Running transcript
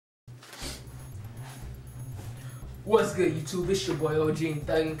What's good, YouTube? It's your boy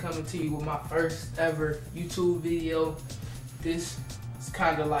Ojeanthugin coming to you with my first ever YouTube video. This is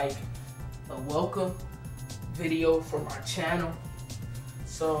kind of like a welcome video for my channel.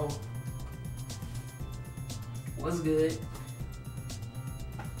 So, what's good?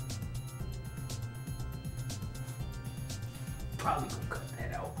 Probably gonna cut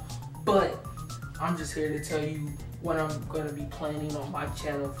that out. But I'm just here to tell you what I'm gonna be planning on my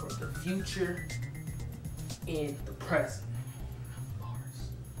channel for the future and the present.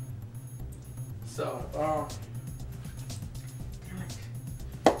 So, damn it.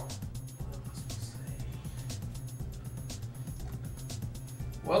 What am I supposed to say?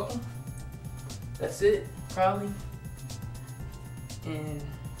 Welcome. That's it, probably. And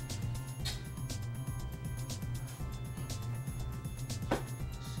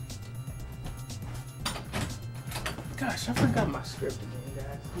gosh, I forgot my script again,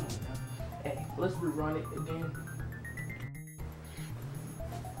 guys. Come on now. Hey, let's rerun it again.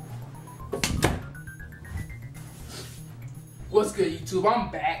 What's good, YouTube? I'm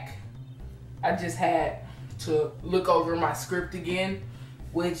back. I just had to look over my script again,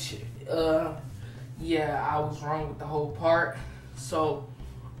 which, yeah, I was wrong with the whole part. So,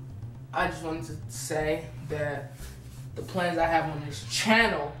 I just wanted to say that the plans I have on this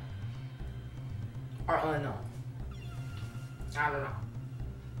channel are unknown. I don't know.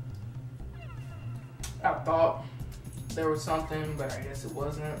 I thought there was something, but I guess it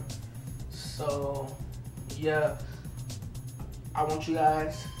wasn't. So, yeah, I want you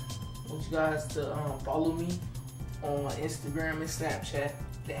guys to follow me on Instagram and Snapchat.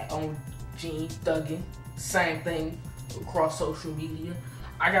 That Ojeanthugin. Same thing across social media.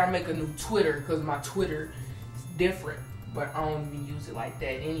 I gotta make a new Twitter because my Twitter is different, but I don't even use it like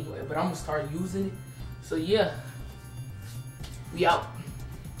that anyway. But I'm gonna start using it. So yeah, we out.